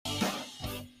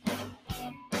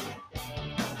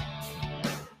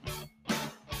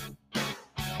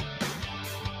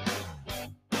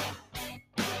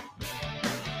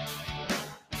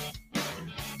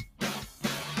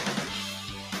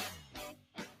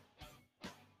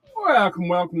Welcome,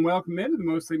 welcome, welcome into the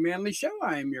Mostly Manly Show.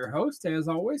 I am your host, as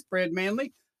always, Brad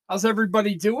Manley. How's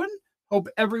everybody doing? Hope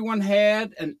everyone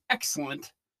had an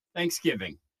excellent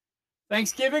Thanksgiving.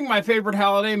 Thanksgiving, my favorite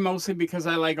holiday, mostly because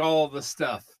I like all the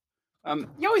stuff.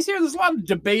 You always hear there's a lot of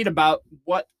debate about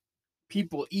what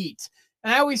people eat.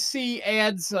 And I always see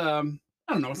ads, I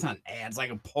don't know, it's not ads,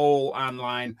 like a poll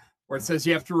online where it says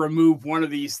you have to remove one of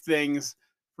these things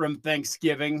from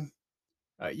Thanksgiving.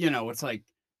 It's like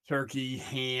turkey,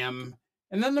 ham,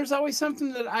 and then there's always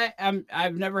something that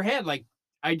I've never had. Like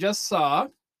I just saw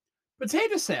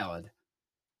potato salad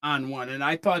on one, and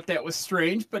I thought that was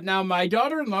strange. But now my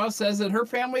daughter-in-law says that her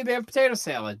family they have potato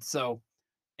salad. So,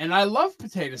 and I love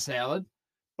potato salad,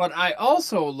 but I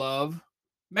also love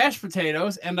mashed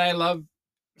potatoes and I love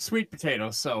sweet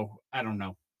potatoes. So I don't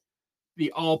know,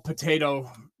 the all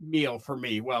potato meal for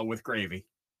me. Well, with gravy,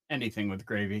 anything with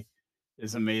gravy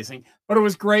is amazing. But it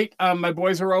was great. My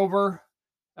boys are over,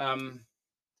 and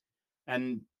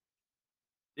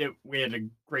we had a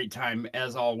great time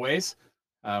as always.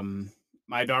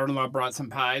 My daughter-in-law brought some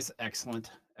pies. Excellent,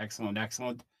 excellent,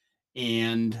 excellent.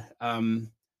 And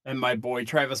my boy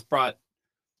Travis brought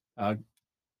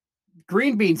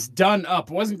green beans done up.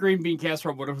 It wasn't green bean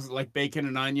casserole, but it was like bacon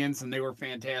and onions, and they were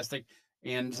fantastic.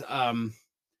 And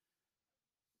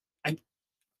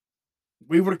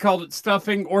we would have called it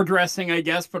stuffing or dressing, I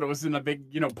guess, but it was in a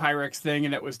big, Pyrex thing,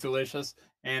 and it was delicious.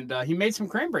 And he made some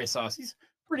cranberry sauce. He's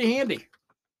pretty handy.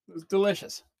 It was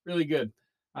delicious, really good.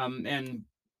 And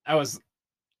I was,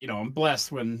 I'm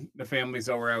blessed when the family's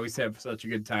over. I always have such a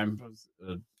good time. It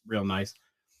was real nice.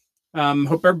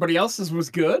 Hope everybody else's was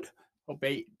good. Hope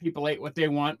people ate what they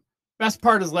want. Best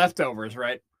part is leftovers,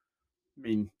 right? I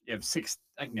mean, you have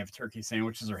I can have turkey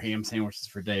sandwiches or ham sandwiches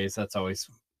for days. That's always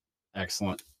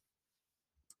excellent.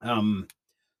 The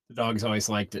dog's always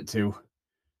liked it too.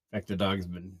 In fact, the dog's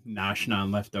been noshing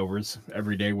on leftovers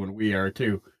every day when we are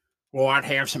too. Well, I'd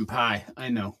have some pie. I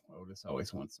know. Otis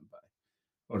always wants some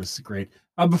pie. Otis is great.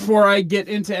 Before I get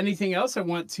into anything else, I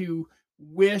want to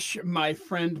wish my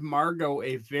friend Margot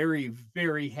a very,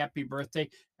 very happy birthday.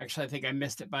 Actually, I think I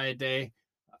missed it by a day.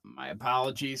 My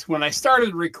apologies. When I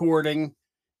started recording,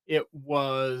 it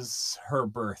was her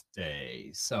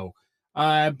birthday. So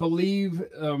I believe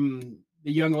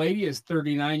the young lady is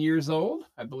 39 years old.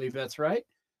 I believe that's right.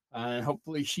 And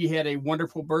hopefully she had a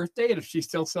wonderful birthday. And if she's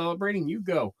still celebrating, you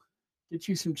go. Get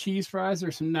you some cheese fries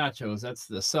or some nachos. That's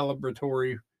the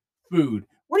celebratory food.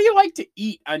 What do you like to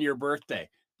eat on your birthday?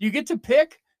 Do you get to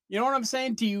pick? You know what I'm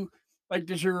saying?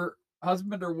 Does your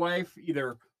husband or wife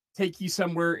either take you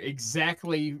somewhere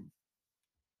exactly,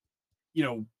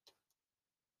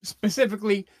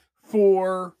 specifically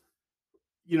for,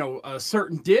 a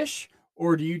certain dish?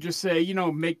 Or do you just say,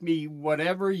 make me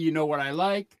whatever, what I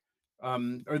like,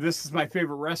 or this is my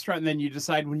favorite restaurant, and then you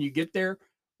decide when you get there?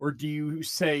 Or do you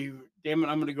say, damn it,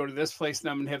 I'm going to go to this place and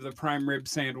I'm going to have the prime rib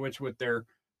sandwich with their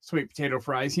sweet potato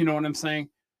fries? You know what I'm saying?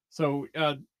 So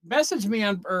message me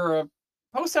or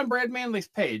post on Brad Manley's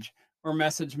page, or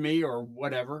message me or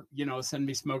whatever, send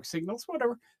me smoke signals,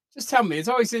 whatever. Just tell me. It's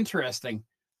always interesting.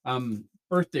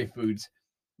 Birthday foods.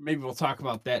 Maybe we'll talk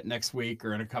about that next week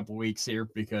or in a couple weeks here,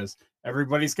 because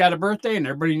everybody's got a birthday and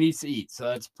everybody needs to eat. So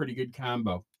that's a pretty good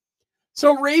combo.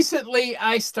 So recently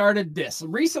I started this.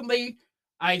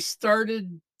 I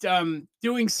started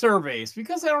doing surveys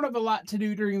because I don't have a lot to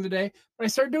do during the day. But I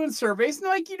started doing surveys, and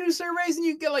like you do surveys and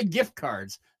you get like gift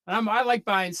cards. And I like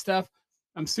buying stuff.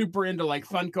 I'm super into like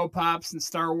Funko Pops and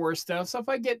Star Wars stuff. So if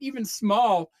I get even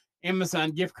small Amazon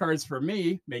gift cards for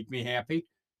me, make me happy.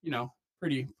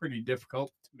 Pretty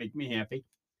difficult to make me happy.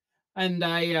 And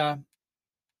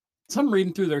so I'm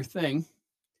reading through their thing,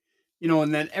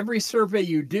 and then every survey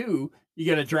you do, you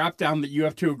get a drop down that you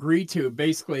have to agree to,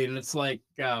 basically. And it's like,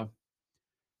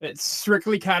 it's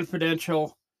strictly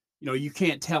confidential. You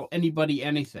can't tell anybody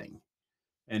anything.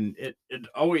 And it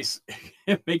always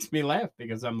it makes me laugh,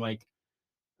 because I'm like,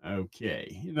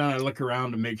 okay. I look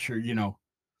around to make sure,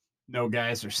 no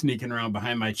guys are sneaking around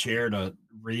behind my chair to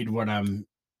read what I'm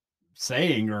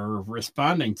saying or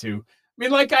responding to. I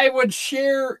mean, like I would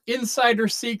share insider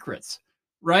secrets,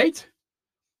 right?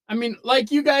 I mean, like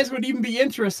you guys would even be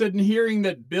interested in hearing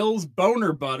that Bill's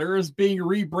Boner Butter is being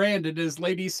rebranded as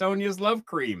Lady Sonia's Love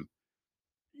Cream.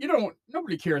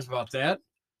 Nobody cares about that.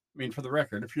 I mean, for the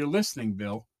record, if you're listening,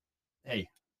 Bill, hey,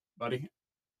 buddy,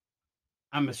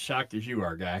 I'm as shocked as you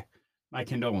are, guy. My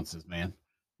condolences, man.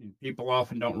 People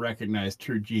often don't recognize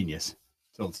true genius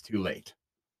till it's too late.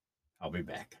 I'll be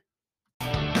back.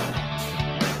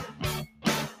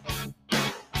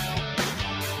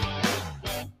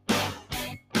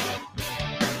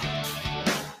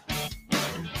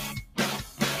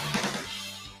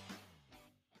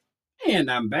 And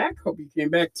I'm back. Hope you came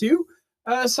back too.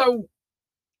 So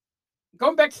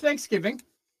going back to Thanksgiving,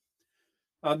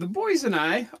 the boys and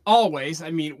I always, I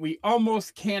mean, we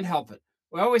almost can't help it.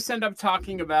 We always end up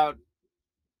talking about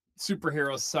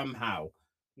superheroes somehow.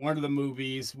 One of the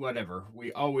movies, whatever.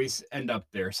 We always end up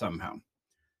there somehow.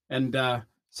 And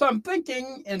so I'm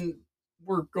thinking, and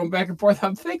we're going back and forth.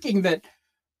 I'm thinking that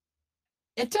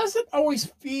it doesn't always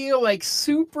feel like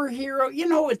superhero.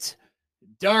 It's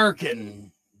dark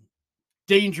and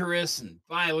dangerous and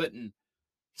violent and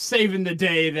saving the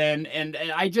day then. And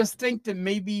I just think that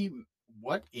maybe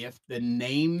what if the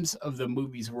names of the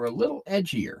movies were a little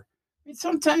edgier? I mean,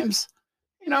 sometimes,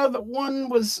 the one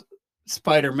was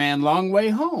Spider-Man Long Way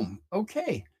Home.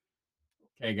 Okay.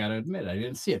 Okay, I gotta admit, I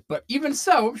didn't see it. But even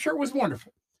so, I'm sure it was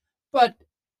wonderful. But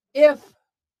if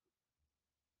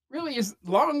really is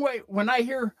long way when I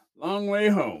hear Long Way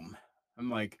Home, I'm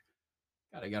like,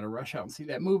 God, I gotta rush out and see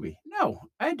that movie. No,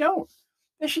 I don't.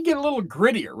 They should get a little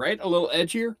grittier, right? A little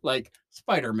edgier, like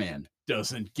Spider-Man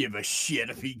doesn't give a shit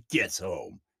if he gets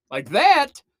home. Like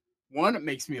that. One, it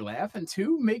makes me laugh, and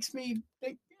two, makes me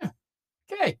think, yeah,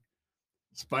 okay,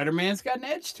 Spider-Man's got an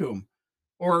edge to him.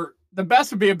 Or the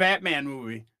best would be a Batman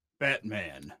movie.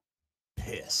 Batman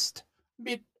pissed. I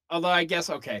mean, although I guess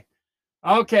okay,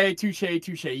 touche,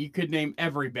 touche. You could name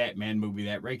every Batman movie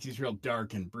that, right? 'Cause he's real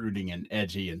dark and brooding and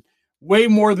edgy and way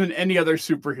more than any other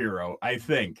superhero, I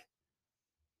think.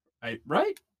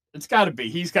 Right? It's got to be.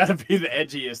 He's got to be the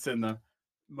edgiest and the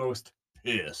most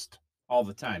pissed all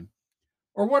the time.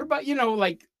 Or what about,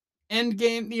 like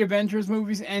Endgame, the Avengers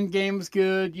movies? Endgame's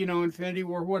good, Infinity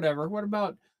War, whatever. What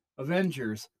about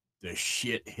Avengers? The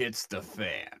shit hits the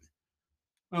fan.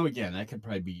 Oh, again, that could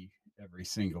probably be every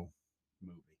single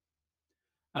movie.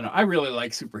 I don't know. I really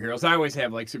like superheroes. I always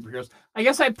have liked superheroes. I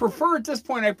guess at this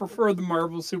point, I prefer the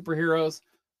Marvel superheroes.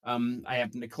 I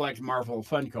happen to collect Marvel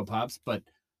Funko Pops,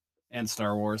 and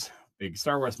Star Wars. Big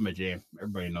Star Wars my jam.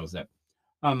 Everybody knows that.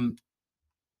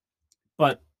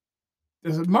 But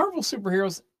the Marvel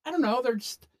superheroes, I don't know, there's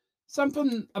just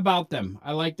something about them.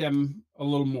 I like them a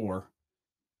little more.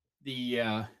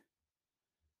 And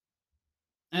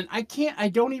I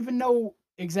don't even know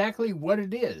exactly what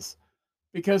it is.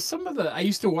 Because I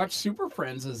used to watch Super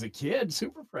Friends as a kid.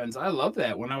 Super Friends, I love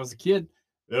that when I was a kid.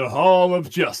 The Hall of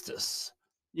Justice,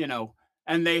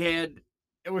 and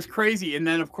it was crazy. And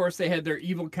then, of course, they had their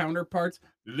evil counterparts.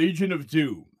 The Legion of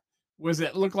Doom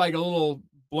it looked like a little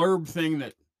blurb thing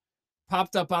that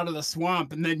popped up out of the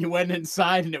swamp, and then you went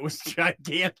inside and it was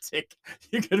gigantic.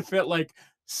 You could fit like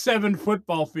 7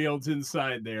 football fields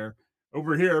inside there.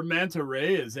 Over here, Manta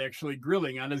Ray is actually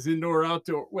grilling on his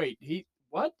indoor-outdoor. Wait,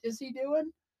 what is he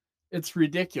doing? It's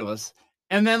ridiculous.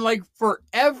 And then, like, for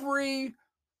every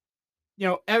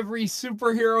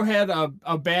superhero had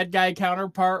a bad guy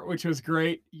counterpart, which was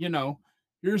great.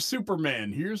 Here's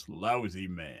Superman. Here's Lousy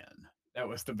Man. That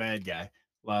was the bad guy,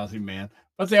 Lousy Man.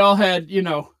 But they all had,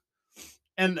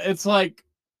 and it's like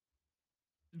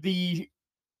the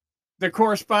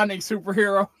corresponding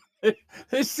superhero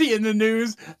they see in the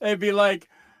news, they'd be like,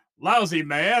 Lousy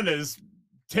Man is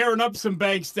tearing up some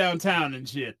banks downtown and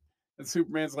shit. And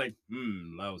Superman's like,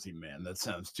 Lousy Man, that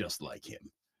sounds just like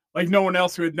him. Like no one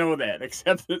else would know that,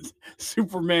 except that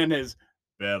Superman has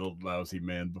battled Lousy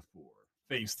Man before,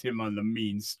 faced him on the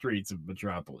mean streets of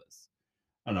Metropolis.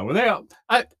 I don't know.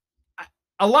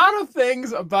 A lot of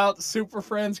things about Super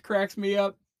Friends cracks me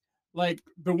up. Like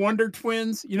the Wonder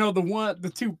Twins,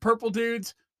 the two purple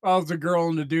dudes. Well, it's a girl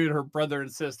and a dude, her brother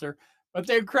and sister. But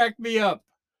they cracked me up,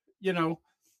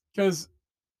 because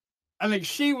I think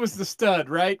she was the stud,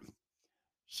 right?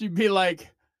 She'd be like,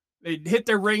 they'd hit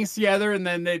their rings together, and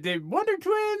then they Wonder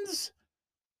Twins,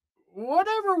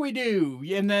 whatever we do.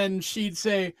 And then she'd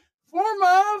say, form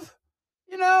of,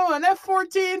 an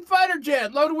F-14 fighter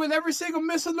jet loaded with every single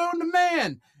missile known to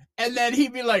man. And then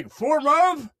he'd be like, form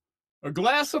of a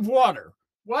glass of water.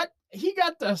 What? He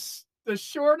got the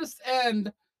shortest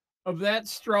end of that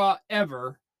straw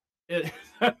ever.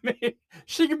 I mean,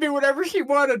 she could be whatever she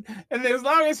wanted, and as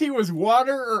long as he was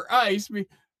water or ice, be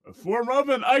a form of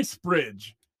an ice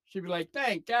bridge. She'd be like,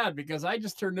 thank God, because I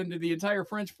just turned into the entire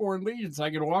French Foreign Legion, so I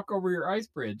can walk over your ice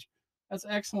bridge. That's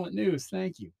excellent news.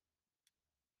 Thank you.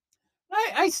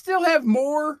 I still have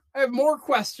more. I have more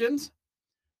questions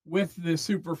with the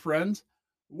Super Friends.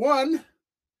 One,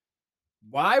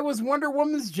 why was Wonder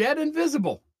Woman's jet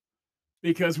invisible?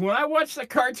 Because when I watch the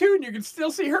cartoon, you can still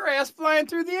see her ass flying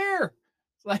through the air.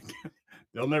 It's like,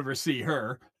 they'll never see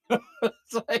her.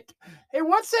 It's like, hey,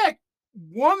 what's that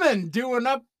woman doing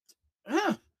up?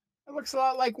 It looks a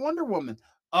lot like Wonder Woman.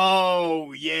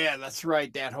 Oh, yeah, that's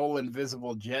right. That whole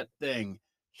invisible jet thing.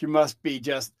 She must be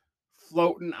just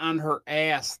floating on her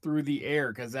ass through the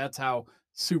air because that's how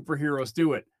superheroes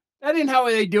do it. That ain't how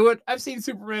they do it. I've seen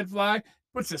Superman fly,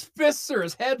 puts his fists or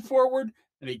his head forward,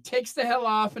 and he takes the hell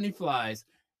off and he flies.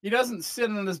 He doesn't sit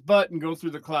on his butt and go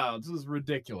through the clouds. This is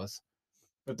ridiculous.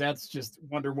 But that's just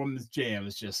Wonder Woman's jam.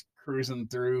 It's just cruising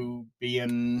through,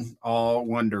 being all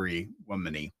wondery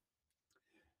womany.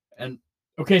 And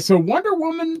okay, so Wonder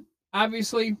Woman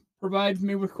obviously provides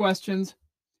me with questions.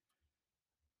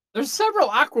 There's several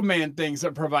Aquaman things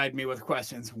that provide me with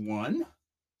questions. One,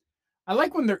 I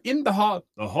like when they're in the Hall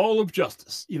of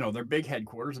Justice. You know, their big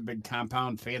headquarters, a big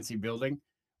compound, fancy building.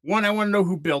 One, I want to know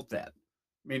who built that.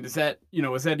 I mean, is that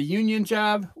a union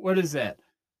job? What is that?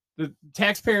 The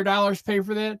taxpayer dollars pay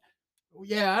for that?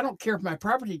 Yeah, I don't care if my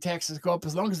property taxes go up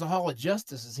as long as the Hall of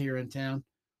Justice is here in town.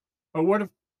 But what if,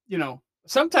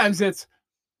 sometimes it's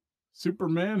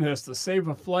Superman has to save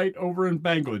a flight over in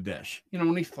Bangladesh.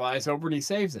 When he flies over and he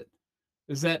saves it.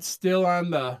 Is that still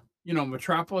on the,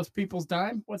 Metropolis people's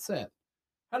dime? What's that?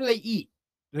 How do they eat?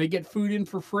 Do they get food in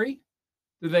for free?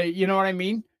 Do they, you know what I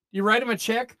mean? You write them a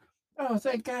check. Oh,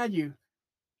 thank God you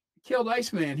killed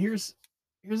Iceman. Here's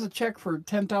a check for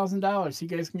 $10,000. You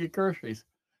guys can get groceries.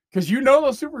 Because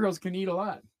those superheroes can eat a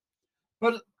lot.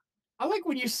 But I like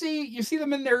when you see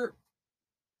them in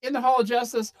the Hall of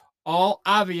Justice, all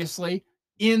obviously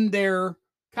in their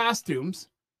costumes,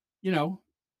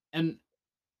 and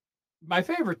my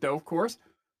favorite though, of course,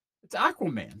 it's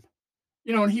Aquaman.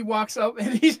 And he walks up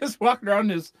and he's just walking around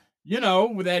this,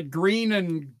 with that green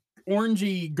and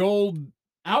orangey gold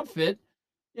outfit.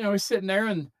 He's sitting there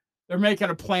and they're making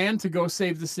a plan to go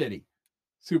save the city.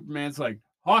 Superman's like,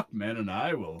 Hawkman and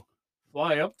I will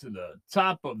fly up to the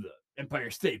top of the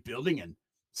Empire State Building and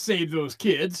save those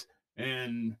kids.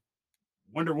 And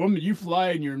Wonder Woman, you fly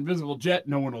in your invisible jet.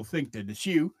 No one will think that it's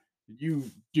you. You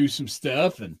do some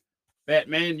stuff. And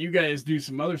Batman, you guys do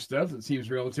some other stuff that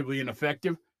seems relatively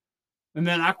ineffective. And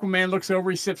then Aquaman looks over,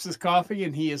 he sips his coffee,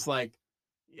 and he is like,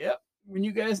 yep, when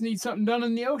you guys need something done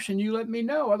in the ocean, you let me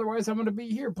know. Otherwise, I'm going to be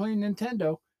here playing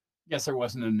Nintendo. Guess there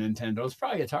wasn't a Nintendo. It's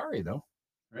probably Atari, though,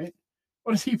 right?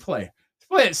 What does he play? He's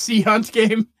playing a Sea Hunt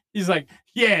game. He's like,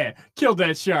 yeah, killed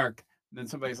that shark. And then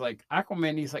somebody's like,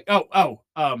 Aquaman. He's like,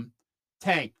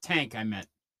 Tank, I meant.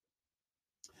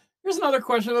 Here's another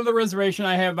question on the reservation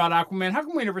I have about Aquaman. How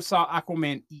come we never saw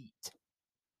Aquaman eat?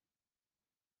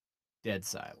 Dead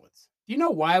silence. Do you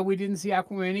know why we didn't see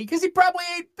Aquaman eat? Because he probably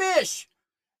ate fish.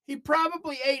 He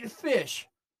probably ate fish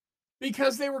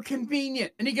because they were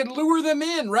convenient and he could lure them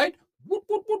in, right? Woot,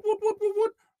 woot, woot, woot, woot, woot,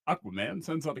 woot. Aquaman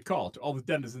sends out a call to all the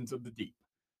denizens of the deep.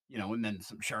 And then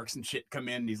some sharks and shit come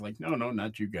in. And he's like, no,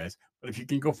 not you guys. But if you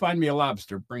can go find me a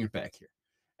lobster, bring it back here.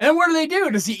 And what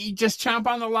do? Does he just chomp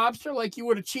on the lobster like you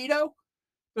would a Cheeto?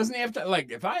 Doesn't he have to,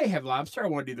 like, if I have lobster, I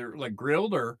want it either like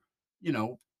grilled or,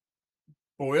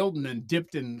 boiled and then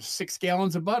dipped in 6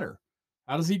 gallons of butter.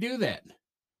 How does he do that?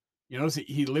 Does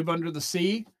he live under the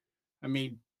sea? I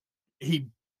mean, he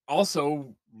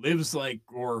also lives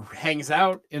or hangs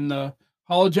out in the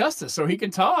Hall of Justice, so he can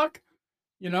talk.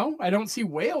 I don't see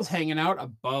whales hanging out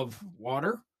above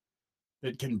water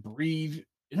that can breathe.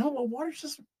 Well, water's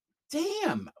just,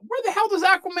 damn, where the hell does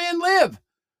Aquaman live?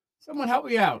 Someone help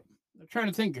me out. I'm trying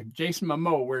to think of Jason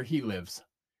Momoa, where he lives.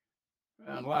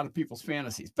 And a lot of people's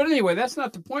fantasies. But anyway, that's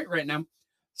not the point right now.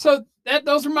 So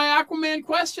those are my Aquaman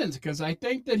questions, because I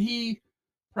think that he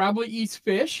probably eats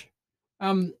fish.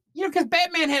 Because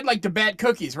Batman had the bat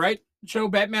cookies, right? Show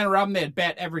Batman and Robin, they had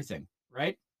bat everything,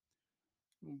 right?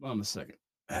 Hold on a second.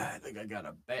 I think I got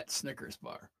a bat Snickers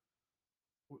bar.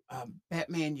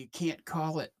 Batman, you can't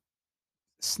call it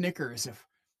Snickers if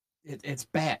it's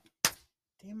bat.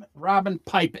 Damn it. Robin,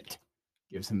 pipe it.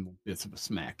 Gives him bits of a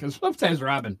smack. Because sometimes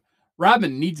Robin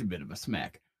needs a bit of a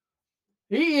smack.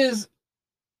 He is,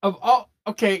 of all,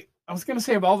 okay, I was going to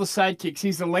say of all the sidekicks,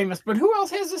 he's the lamest, but who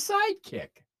else has a sidekick?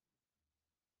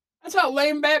 That's how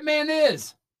lame Batman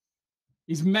is.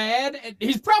 He's mad.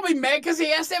 He's probably mad because he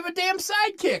has to have a damn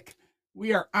sidekick.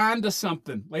 We are on to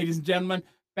something, ladies and gentlemen.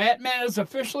 Batman is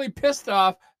officially pissed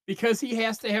off because he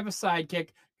has to have a sidekick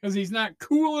because he's not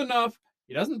cool enough.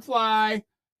 He doesn't fly.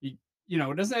 He,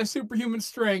 doesn't have superhuman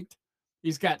strength.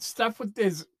 He's got stuff with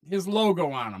his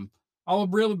logo on him. All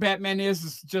real Batman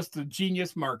is just a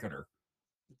genius marketer.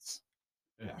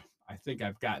 I think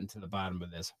I've gotten to the bottom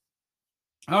of this.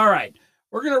 All right.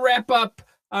 We're going to wrap up.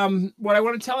 What I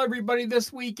want to tell everybody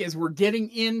this week is we're getting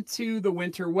into the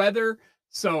winter weather.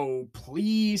 So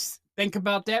please think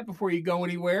about that before you go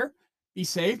anywhere. Be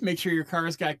safe. Make sure your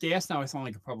car's got gas. Now I sound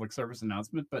like a public service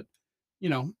announcement, but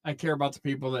I care about the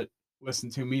people that listen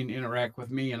to me and interact with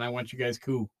me, and I want you guys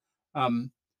cool.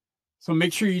 So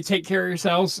make sure you take care of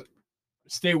yourselves.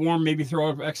 Stay warm. Maybe throw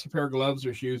an extra pair of gloves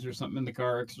or shoes or something in the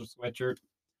car. Extra sweatshirt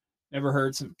never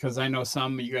hurts because I know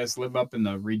some of you guys live up in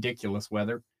the ridiculous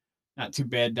weather. Not too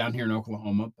bad down here in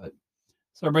Oklahoma, but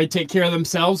so everybody take care of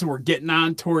themselves. We're getting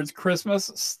on towards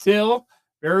Christmas. Still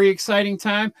very exciting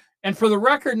time. And for the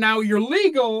record, now you're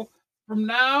legal from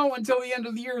now until the end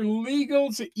of the year,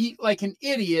 legal to eat like an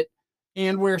idiot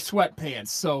and wear sweatpants.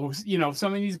 So, if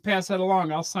somebody needs to pass that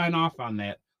along, I'll sign off on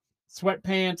that.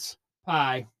 Sweatpants,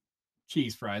 pie,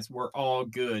 cheese fries. We're all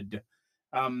good.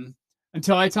 Um,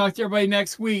 until I talk to everybody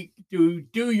next week, do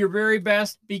your very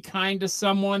best, be kind to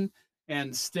someone,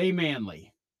 and stay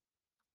manly.